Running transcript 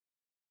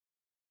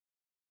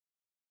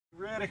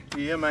Ready?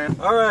 Yeah, man.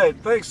 All right,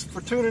 thanks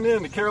for tuning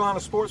in to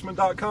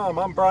CarolinaSportsman.com.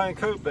 I'm Brian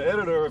Cope, the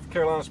editor of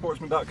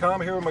CarolinaSportsman.com,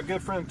 here with my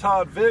good friend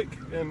Todd Vick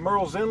in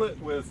Murrells Inlet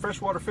with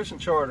freshwater fishing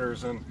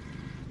charters. And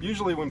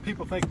usually when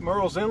people think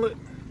Murrells Inlet,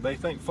 they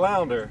think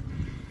flounder.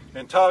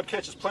 And Todd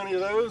catches plenty of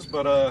those,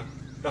 but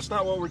that's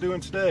not what we're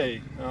doing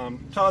today.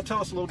 Todd,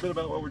 tell us a little bit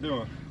about what we're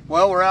doing.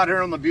 Well, we're out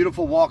here on the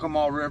beautiful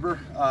Waccamaw River.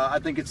 I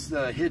think it's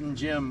the hidden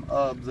gem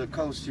of the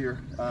coast here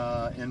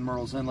in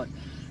Murrells Inlet.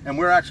 And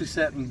we're actually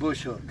setting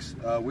bush hooks.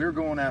 We're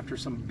going after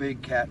some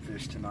big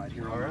catfish tonight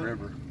here on the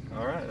river.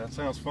 All right, that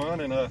sounds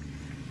fun. And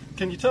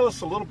can you tell us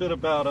a little bit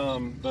about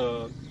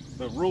the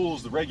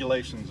rules, the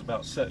regulations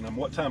about setting them?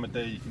 What time of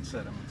day you can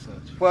set them and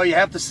such? Well, you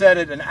have to set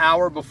it an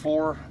hour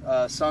before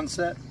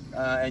sunset,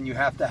 and you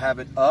have to have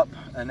it up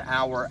an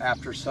hour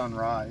after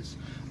sunrise.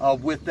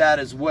 With that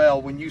as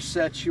well, when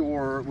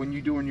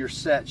you're doing your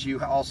sets, you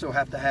also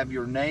have to have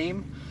your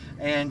name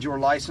and your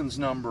license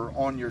number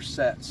on your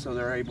sets, so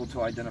they're able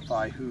to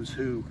identify who's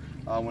who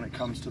when it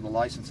comes to the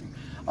licensing.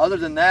 Other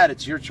than that,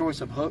 it's your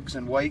choice of hooks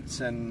and weights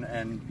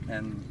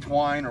and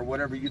twine or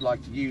whatever you'd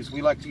like to use.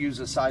 We like to use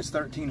a size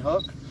 13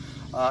 hook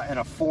and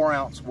a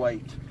 4-ounce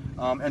weight,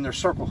 and they're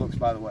circle hooks,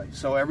 by the way.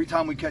 So every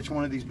time we catch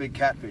one of these big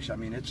catfish, I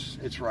mean,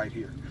 it's right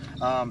here.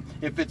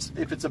 If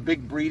it's a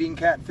big breeding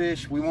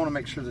catfish, we want to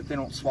make sure that they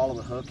don't swallow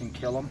the hook and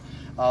kill them.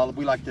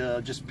 We like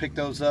to just pick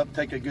those up,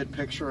 take a good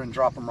picture, and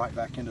drop them right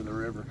back into the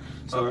river.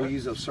 So we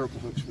use those circle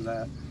hooks for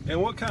that.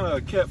 And what kind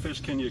of catfish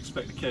can you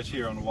expect to catch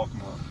here on the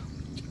Waccamaw?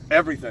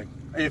 Everything.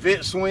 If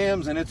it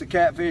swims and it's a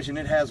catfish and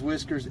it has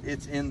whiskers,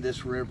 it's in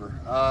this river.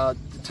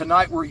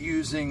 Tonight we're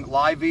using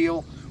live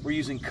eel, we're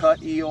using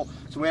cut eel,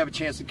 so we have a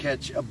chance to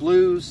catch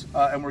blues,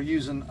 and we're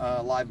using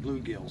live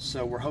bluegills.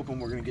 So we're hoping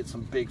we're going to get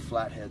some big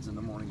flatheads in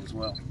the morning as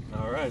well.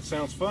 All right,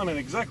 sounds fun. And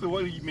exactly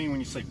what do you mean when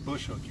you say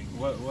bush hooking?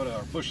 What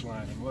are bush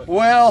lining? What?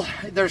 Well,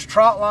 there's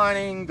trot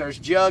lining, there's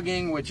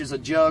jugging, which is a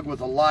jug with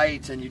a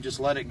light, and you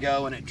just let it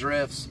go and it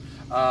drifts.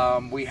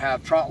 We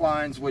have trot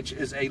lines, which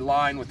is a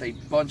line with a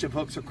bunch of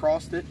hooks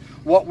across it.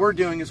 What we're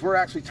doing is we're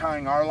actually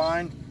tying our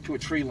line to a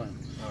tree limb.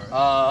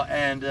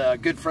 And a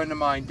good friend of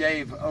mine,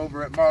 Dave,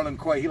 over at Marlin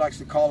Quay, he likes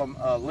to call them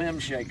limb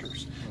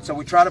shakers. So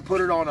we try to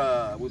put it on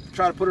a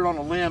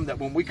limb that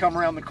when we come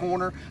around the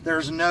corner,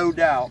 there's no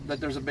doubt that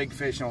there's a big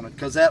fish on it,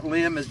 because that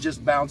limb is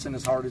just bouncing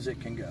as hard as it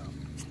can go.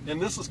 And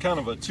this is kind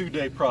of a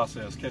 2-day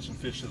process, catching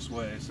fish this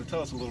way. So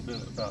tell us a little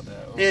bit about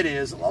that. It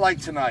is, like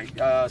tonight,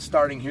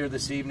 starting here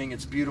this evening,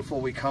 it's beautiful.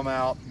 We come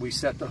out, we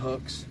set the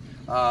hooks,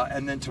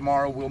 and then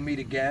tomorrow we'll meet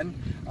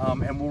again,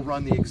 and we'll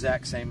run the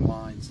exact same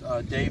lines.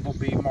 Dave will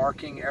be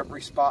marking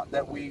every spot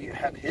that we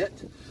have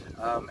hit,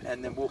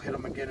 and then we'll hit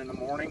them again in the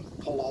morning,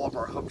 pull all of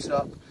our hooks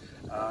up,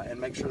 and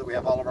make sure that we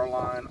have all of our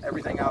line,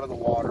 everything out of the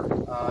water,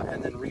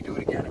 and then redo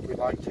it again if we'd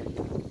like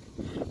to.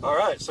 All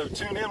right, so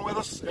tune in with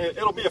us.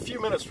 It'll be a few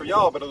minutes for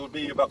y'all, but it'll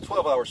be about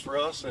 12 hours for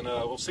us, and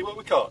we'll see what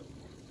we caught.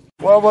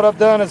 Well, what I've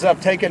done is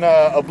I've taken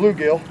a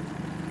bluegill,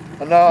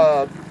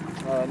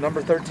 a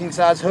number 13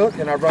 size hook,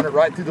 and I've run it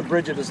right through the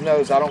bridge of his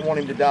nose. I don't want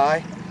him to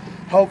die.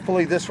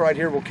 Hopefully this right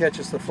here will catch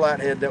us the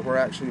flathead that we're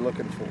actually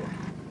looking for.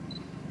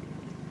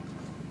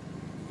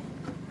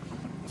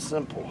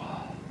 Simple.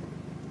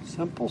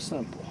 Simple,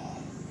 simple.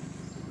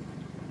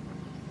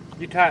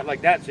 You tie it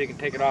like that so you can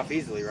take it off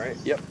easily, right?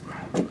 Yep.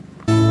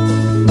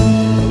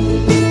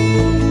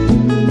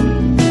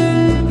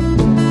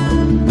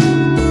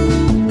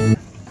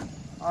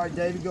 All right,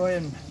 David, go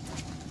ahead and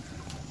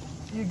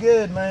you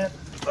good, man.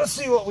 Let's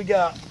see what we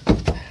got.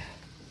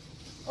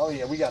 Oh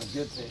yeah, we got a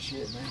good fish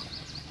here, man.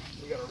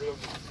 We got a real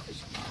good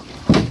fish.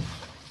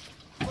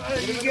 There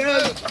you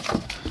go.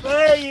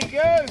 There you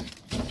go.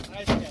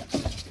 Nice catch.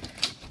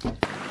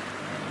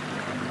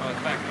 Oh,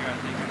 it's back there, I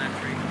think, in that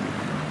tree.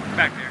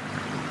 Back there.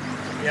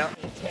 Yep.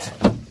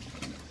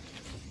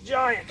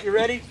 Giant. You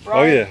ready, Brian?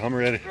 Oh yeah, I'm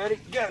ready. Ready?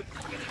 Go.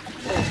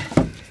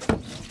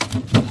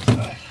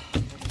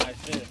 Nice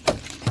fish.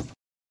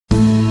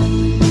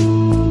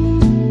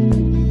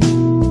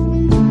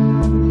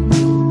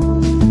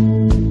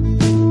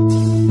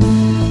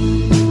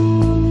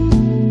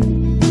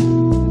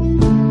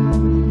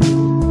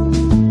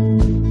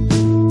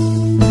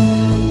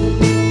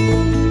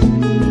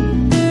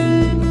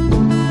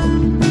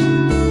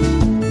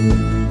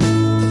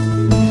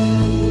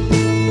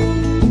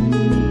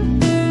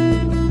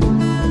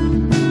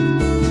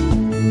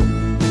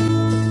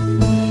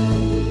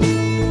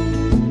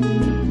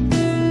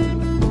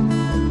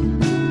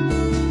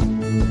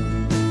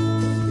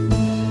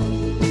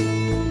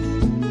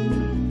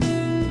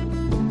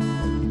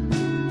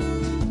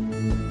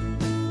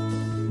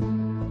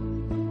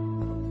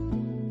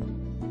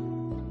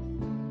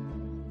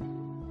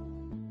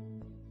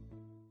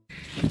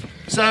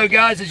 So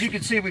guys, as you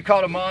can see, we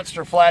caught a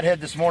monster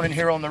flathead this morning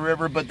here on the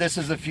river, but this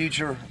is the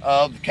future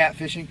of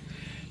catfishing.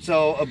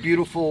 So a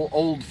beautiful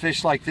old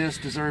fish like this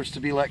deserves to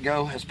be let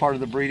go as part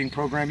of the breeding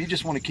program. You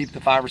just want to keep the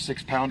 5 or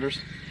 6 pounders.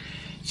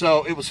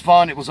 So it was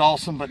fun, it was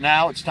awesome, but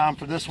now it's time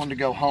for this one to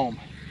go home.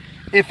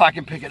 If I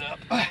can pick it up.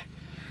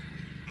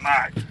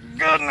 My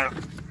goodness.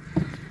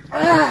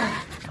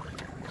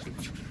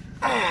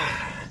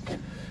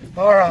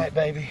 All right,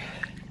 baby.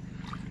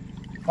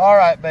 All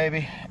right,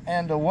 baby.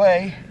 And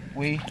away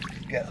we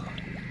go.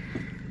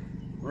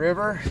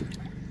 River